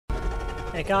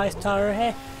Hey guys, Tyler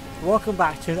here. Welcome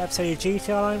back to an episode of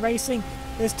GT Online Racing.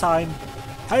 This time,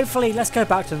 hopefully, let's go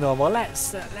back to normal.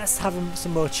 Let's have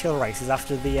some more chill races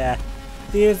after the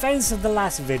events of the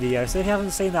last video. So if you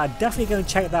haven't seen that, definitely go and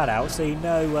check that out, so you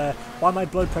know why my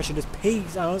blood pressure just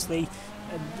peaked. Honestly,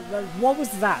 what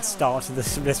was that start of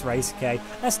this race? Okay,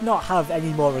 let's not have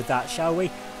any more of that, shall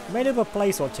we? We made up a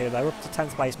place or two though. We're up to 10th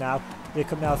place now. We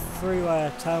come now through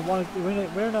turn 1.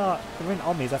 We're in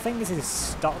Omnis. I think this is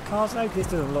stock cars though, because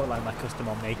this doesn't look like my custom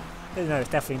Omni. No, it's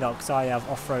definitely not, because I have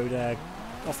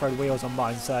off-road wheels on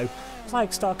mine. So it's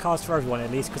like stock cars for everyone at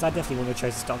least, because I definitely wouldn't have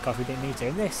chosen stock car if we didn't need to.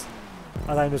 And this,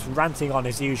 although I'm just ranting on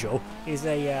as usual, is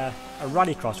a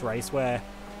rallycross race where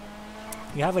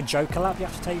you have a joker lap you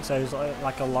have to take, so it's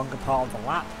like a longer part of the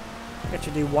lap. You have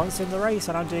to do once in the race,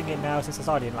 and I'm doing it now since I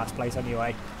started in last place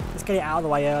anyway. Let's get it out of the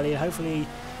way early, and hopefully,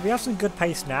 if we have some good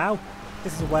pace now,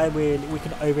 this is where we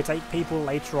can overtake people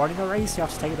later on in the race. You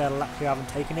have to take their lap who haven't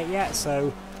taken it yet,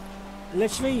 so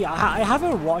literally, I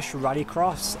haven't watched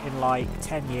Rallycross in like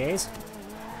 10 years.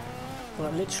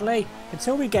 But literally,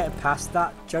 until we get past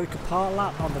that joker part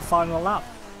lap on the final lap,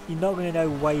 you're not going to know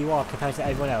where you are compared to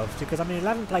everyone else, because I'm in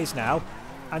 11th place now,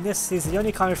 and this is the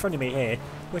only car in front of me here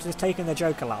which has taken the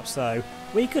joker lap, so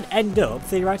we could end up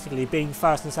theoretically being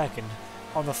first and second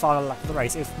on the final lap of the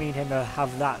race if me and him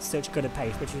have that such good a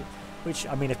pace, which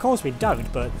I mean, of course we don't,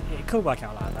 but it could work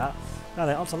out like that. Now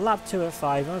then, on to lap 2 at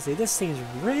 5. Honestly, this seems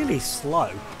really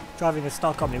slow driving a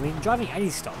stock Omni. I mean, driving any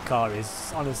stock car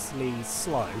is honestly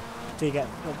slow until you get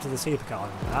up to the supercar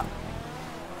and that.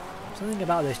 Something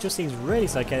about this just seems really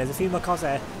slow. Okay, there's a few more cars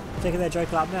there taking their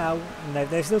joker lap now, and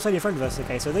they're still staying in front of us.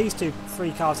 Okay, so these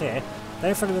three cars here,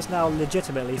 they're in front of us now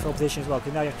legitimately for position as well,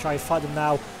 because now you have to try and fight them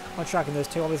now on track, and there's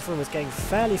two obvious front of us getting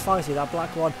fairly feisty. That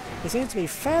black one, it seems to be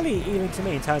fairly even to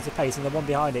me in terms of pace, and the one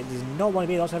behind it does not want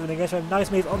to be lost. Having to go for a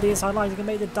nice move on the inside line. You can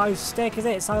make the dive stick, is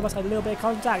it? Side by side, a little bit of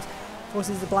contact.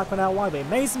 Forces the black one out wide, but it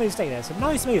made some move stay there. So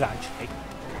nice move actually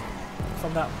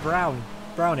from that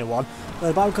brownie one.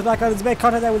 The ball comes back over, there's a bit of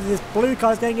contact there with this blue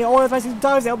car getting it all the way,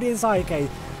 dives it up the inside. Okay,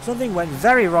 something went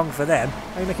very wrong for them.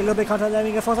 They make a little bit of contact there,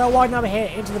 we can force out wide now,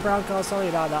 hit into the brown car. Sorry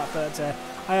about that, but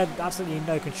I had absolutely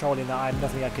no control in that. I had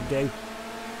nothing I could do.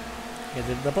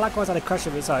 Yeah, the black one's had a crush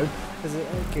of its own, because it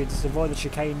could just avoid the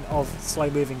chicane of slow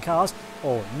moving cars,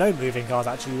 or no moving cars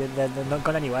actually. They're not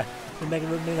gone anywhere. They're making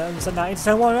understand that into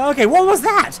turn 1. Okay, what was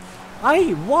that?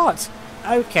 What?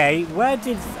 Okay, where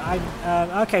did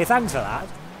I? Okay, thanks for that.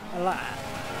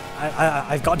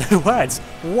 I've got no words.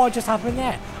 What just happened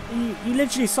there? You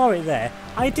literally saw it there.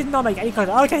 I did not make any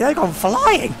contact. Okay, they've gone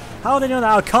flying. How are they doing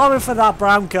that? Karma for that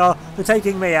brown car for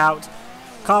taking me out.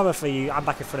 Karma for you. I'm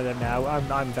back in front of them now.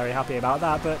 I'm very happy about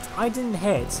that. But I didn't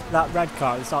hit that red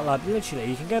car at the start lap.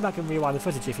 Literally, you can go back and rewind the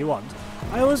footage if you want.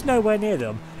 I was nowhere near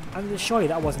them, and surely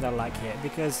that wasn't a lag hit,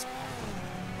 because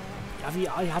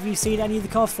have you seen any of the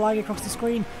cars flying across the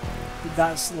screen?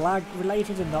 That's lag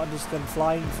related and not just them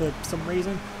flying for some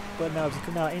reason. But now to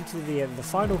come out into the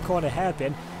final corner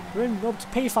hairpin, we're up to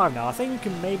P5 now. I think we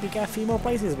can maybe get a few more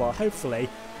places as well, hopefully.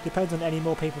 Depends on any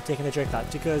more people taking the joker lap,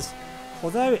 because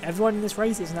although everyone in this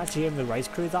race isn't actually in the race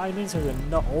crew that I'm in, so they're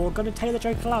not all going to take the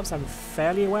joker laps, I'm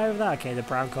fairly aware of that. Okay, the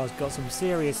brown car's got some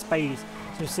serious speed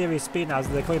now, as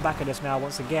they're coming back at us now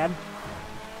once again.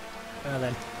 And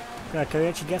then, can we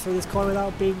actually get through this corner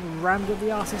without being rammed up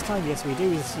the arse this time? Yes, we do.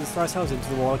 We just throw ourselves into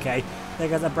the wall. Okay, there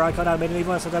goes that brown car now, made a leave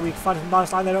on, so then we can find a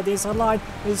nice line there at the inside line.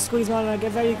 We squeeze one and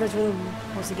get very aggressive with them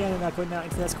once again, and now going out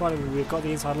into this corner. We've got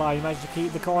the inside line. We managed to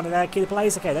keep the corner there, keep the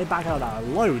place. Okay, they back out that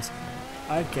loads.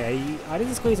 Okay, I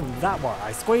didn't squeeze them that well.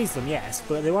 I squeezed them, yes,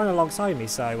 but they weren't alongside me,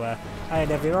 so I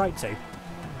had every right to.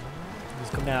 Let's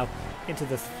come now into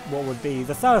what would be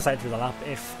the third sector of the lap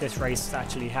if this race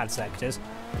actually had sectors.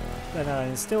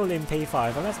 Then still in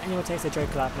P5, unless anyone takes the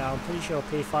joker lap now. I'm pretty sure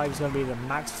P5 is going to be the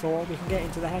max floor we can get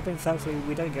into the hairpin. Thankfully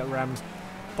we don't get rammed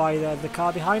by the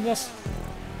car behind us,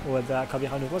 or that car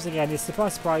behind us. Once again, it's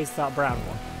surprise that brown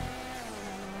one.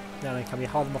 Now then, can we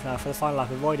hold them off now for the final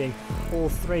lap, avoiding all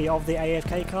three of the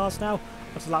AFK cars now?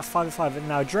 Up to lap 5 and 5, and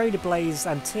now Drader Blaze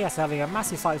and TS are having a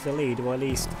massive fight for the lead, or at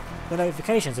least the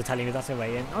notifications are telling me that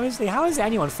anyway. And honestly, how is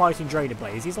anyone fighting Drader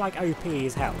Blaze? He's like OP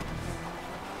as hell.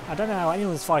 I don't know how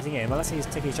anyone's fighting him, unless he's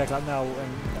taking his joker lap now,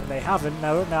 and they haven't.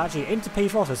 Now actually into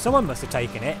P4, so someone must have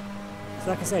taken it.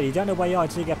 So like I said, you don't know where you are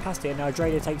until you get past it, and now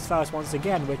Drader takes first once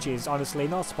again, which is honestly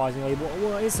not surprisingly.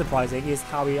 What is surprising is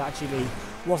how he actually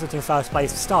wasn't in first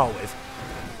place to start with.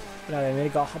 You know,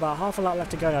 they've got about half a lap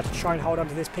left to go now to try and hold on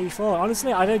to this P4.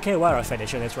 Honestly, I don't care where I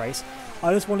finish in this race.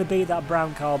 I just want to beat that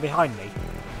brown car behind me.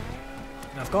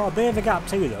 And I've got a bit of a gap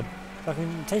to them, So I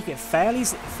can take it fairly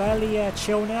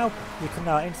chill now. We come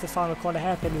now into the final corner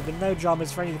hairpin with no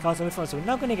dramas for any of the cars on the front, so we're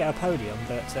not going to get a podium,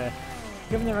 but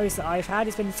given the race that I've had,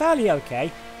 it's been fairly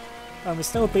okay. And we're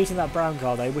still beating that brown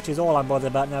car though, which is all I'm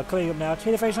bothered about now. Coming up now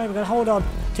to the finish line, we're going to hold on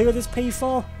to this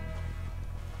P4.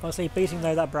 Honestly, beating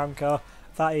though that brown car,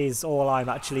 that is all I'm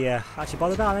actually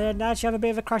bothered about. And I actually have a bit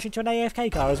of a crash into an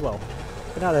AFK car as well.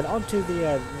 But now then, on to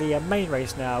the main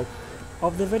race now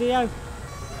of the video.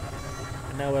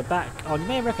 And now we're back. Oh, you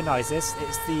may recognise this.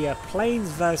 It's the Planes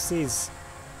versus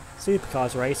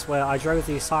Supercars race where I drove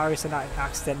the Osiris and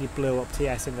accidentally blew up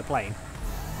TS in the plane.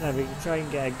 Now we can try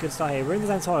and get a good start here. We're in the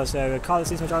Zantana, so Carlos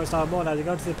sees my driving style more now. They're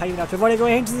going to the pavement now to avoid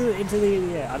going into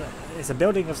the it's a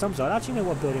building of some sort. I don't actually know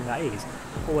what building that is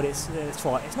or what it's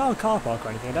for. It's not a car park or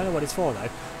anything. I don't know what it's for though.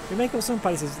 We make up some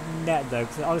places net though,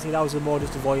 because honestly that was more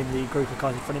just avoiding the group of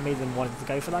cars in front of me than wanting to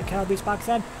go for that car boost back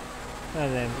then.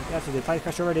 And then after the plane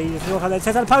crash already, then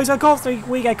says that post, of course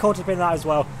we get caught up in that as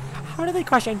well. How did they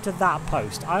crash into that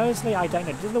post? Honestly, I don't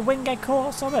know. Did the wing get caught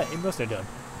or something? It must have done.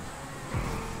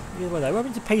 Either way though, we're up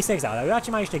into P6 now though. We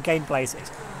actually managed to gain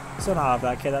places. Somehow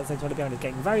that kid that thing's going to be on is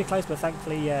getting very close, but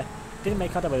thankfully didn't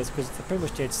make contact with us because they pretty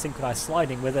much did synchronise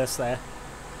sliding with us there.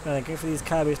 And then going for these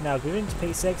curves now. We're into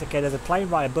P6. Okay, there's a plane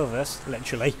right above us,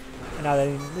 literally. And now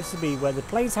then, this will be where the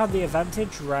planes have the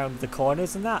advantage around the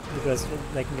corners and that, because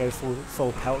they can go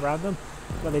full pelt around them.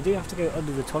 But they do have to go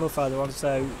under the tunnel further on,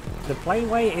 so the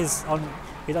planeway is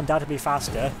undoubtedly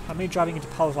faster. I mean, driving into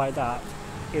poles like that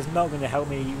is not going to help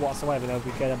me whatsoever. Though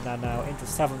we get them now into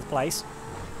 7th place.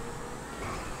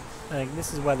 And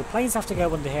this is where the planes have to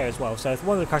go under here as well. So if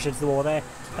one of them crashes into the wall there,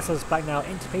 that's us back now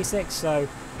into P6. So,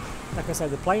 like I said,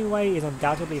 the planeway is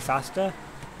undoubtedly faster.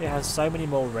 It has so many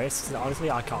more risks, and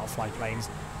honestly, I can't fly planes.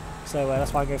 So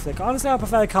that's why I go for the car. Honestly, I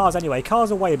prefer cars anyway.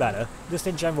 Cars are way better, just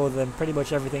in general, than pretty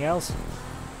much everything else.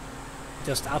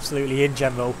 Just absolutely in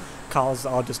general, cars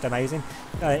are just amazing.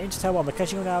 Into Tail 1, we're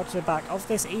catching out to the back of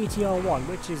this ETR1,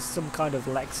 which is some kind of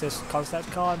Lexus concept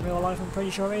car in real life, I'm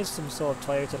pretty sure it is. Some sort of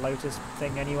Toyota Lotus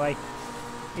thing anyway.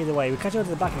 Either way, we catch up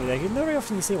to the back of it. Not very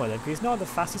often you see one of them, because it's not the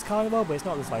fastest car in the world, but it's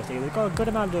not the slowest either. They've got a good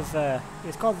amount of,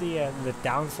 it's got the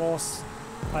downforce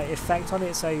effect on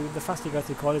it, so the faster you go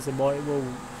through corners, the more it will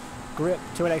grip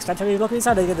to an extent. I mean, looking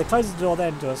inside, they close the door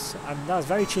then to us, and that was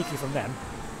very cheeky from them.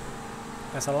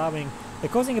 That's allowing, they're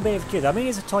causing a bit of kids. I mean,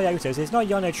 it's a Toyota, so it's not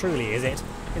Yono truly, is it?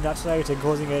 In that Toyota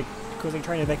causing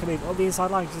training, they can move up the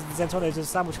inside line because the Zentorno is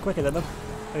just so much quicker than them.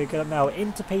 We get up now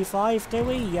into P5, do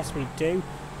we? Yes, we do.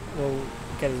 We'll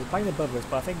get a plane above us,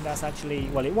 but I think that's actually,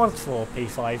 well, it was for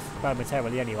P5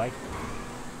 momentarily anyway.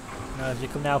 As you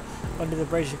come now under the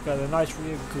bridge, you've got the nice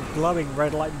glowing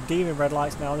red light, demon red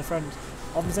lights now on the front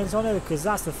of the Zentorno, because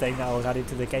that's the thing that was added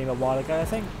to the game a while ago, I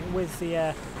think, with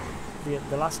the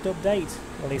last update,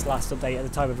 or at least last update at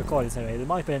the time of recording. So anyway, there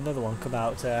might be another one come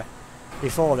out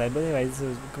before then, but anyway, this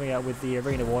is coming out with the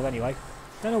arena wars anyway.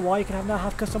 Don't know why you can now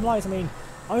have custom lights. I mean,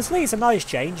 honestly, it's a nice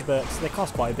change, but they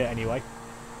cost quite a bit anyway.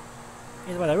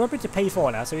 Anyway, we're up into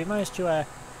P4 now, so we've managed to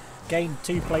gain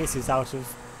 2 places out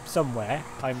of somewhere.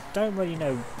 I don't really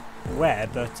know where,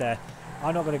 but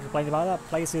I'm not going to complain about that.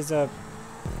 Places are,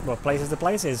 well, places are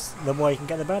places. The more you can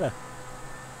get, the better.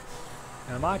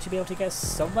 And I might actually be able to get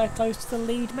somewhere close to the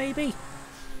lead, maybe,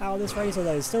 out of this race.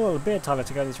 Although there's still a bit of time left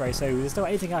to go in this race, so there's still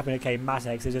anything happening. Okay,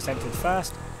 Matex has just entered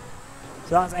first, so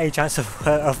that's a chance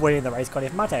of winning the race. Because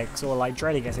if Matex or like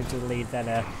Dreddy gets into the lead,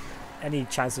 then any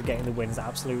chance of getting the win is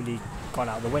absolutely gone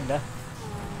out the window.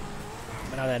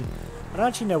 But now then, I don't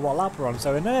actually know what lap we're on,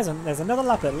 so there's another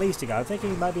lap at least to go. I'm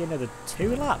thinking maybe another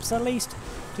 2 laps at least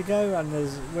to go, and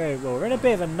we're in a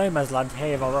bit of a no man's land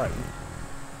here of our own.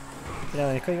 You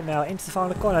know, quick now into the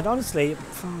final corner. And honestly,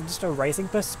 from just a racing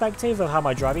perspective of how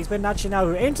my driving's been, actually now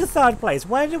we're into 3rd place.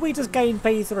 When did we just gain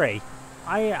P3?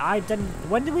 I didn't.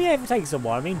 When did we ever take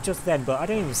someone? I mean, just then, but I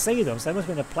didn't even see them. So there must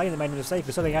have been a plane that made a mistake,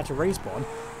 or something had to respawn.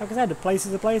 Like I said, the place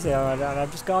is a place here, and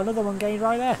I've just got another one gained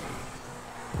right there.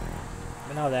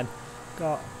 But now then,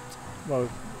 well,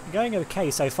 going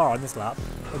okay so far on this lap,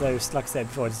 although like I said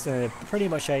before, it's pretty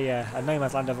much a no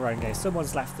man's land of our own game.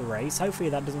 Someone's left the race. Hopefully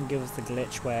that doesn't give us the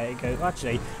glitch where it goes,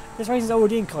 actually this race is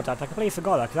already in contact. I completely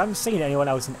forgot that because I haven't seen anyone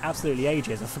else in absolutely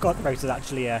ages. I forgot the race was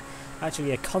actually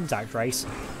a contact race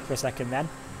for a second then.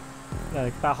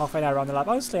 About halfway now around the lap.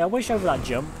 Honestly, I wish over that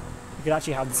jump you could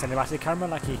actually have the cinematic camera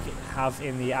like you have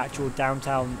in the actual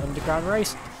downtown underground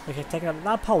race. Okay,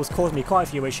 that pole's caused me quite a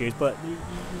few issues, but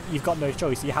you've got no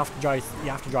choice. You have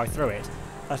to drive through it.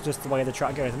 That's just the way the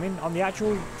track goes. I mean, on the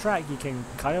actual track you can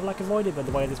kind of like avoid it, but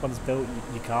the way this one's built,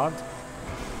 you can't.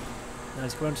 And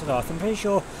it's going to the north. I'm pretty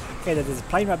sure, okay, that there's a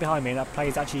plane right behind me, and that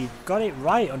plane's actually got it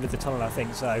right under the tunnel, I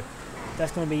think. So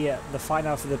That's going to be the fight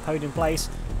now for the podium place.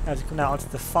 Now to come out onto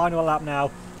the final lap now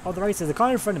of the races. The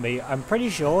car in front of me, I'm pretty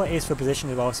sure, is for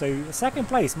position as well. So second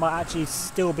place might actually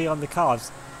still be on the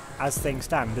cards as things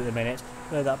stand at the minute.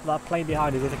 That plane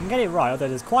behind us, if they can get it right, although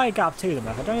there's quite a gap to them.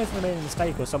 Like, I don't know if they made a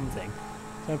mistake or something.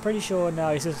 So I'm pretty sure now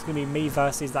it's just going to be me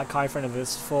versus that car in front of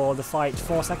us for the fight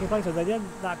for second place. So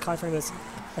that car in front of us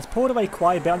has pulled away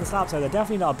quite a bit on this lap, so they're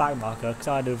definitely not a back marker, because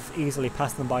I'd have easily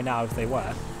passed them by now if they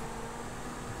were.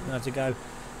 We have to go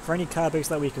for any curbings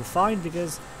that we can find,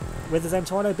 because with the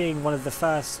Zentorno being one of the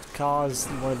first cars,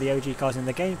 one of the OG cars in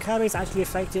the game, curbings actually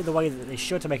affect it the way that they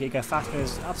should to make it go faster.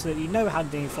 There's absolutely no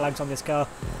handling flags on this car,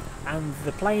 and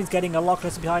the plane's getting a lot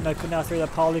closer behind. I come now through the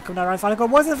pole, we come now around final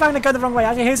corner. Wasn't the fact to go the wrong way?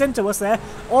 Actually, here's into us there,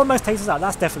 almost takes us out.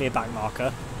 That's definitely a back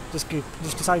marker. Just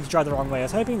decided to drive the wrong way. I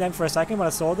was hoping then for a second when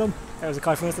I saw them, there was a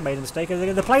car from us that made a mistake.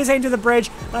 The plane's heading to the bridge,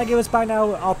 and that gave us back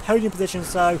now our podium position.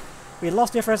 So we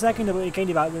lost it for a second, but we gained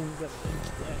it back.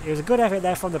 It was a good effort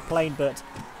there from the plane, but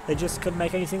they just couldn't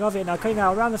make anything of it. Now coming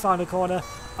now around the final corner,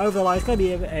 over the line, it's going to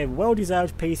be a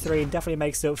well-deserved P3 and definitely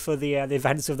makes up for the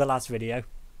events of the last video.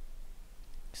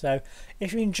 So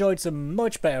if you enjoyed some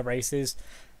much better races,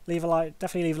 leave a like,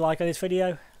 definitely leave a like on this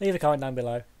video, leave a comment down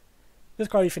below.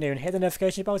 Subscribe if you're new and hit the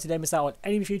notification bell so you don't miss out on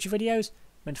any future videos.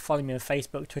 And follow me on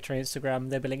Facebook, Twitter and Instagram,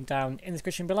 they'll be linked down in the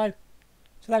description below.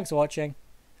 So thanks for watching,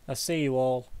 I'll see you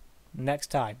all next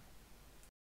time.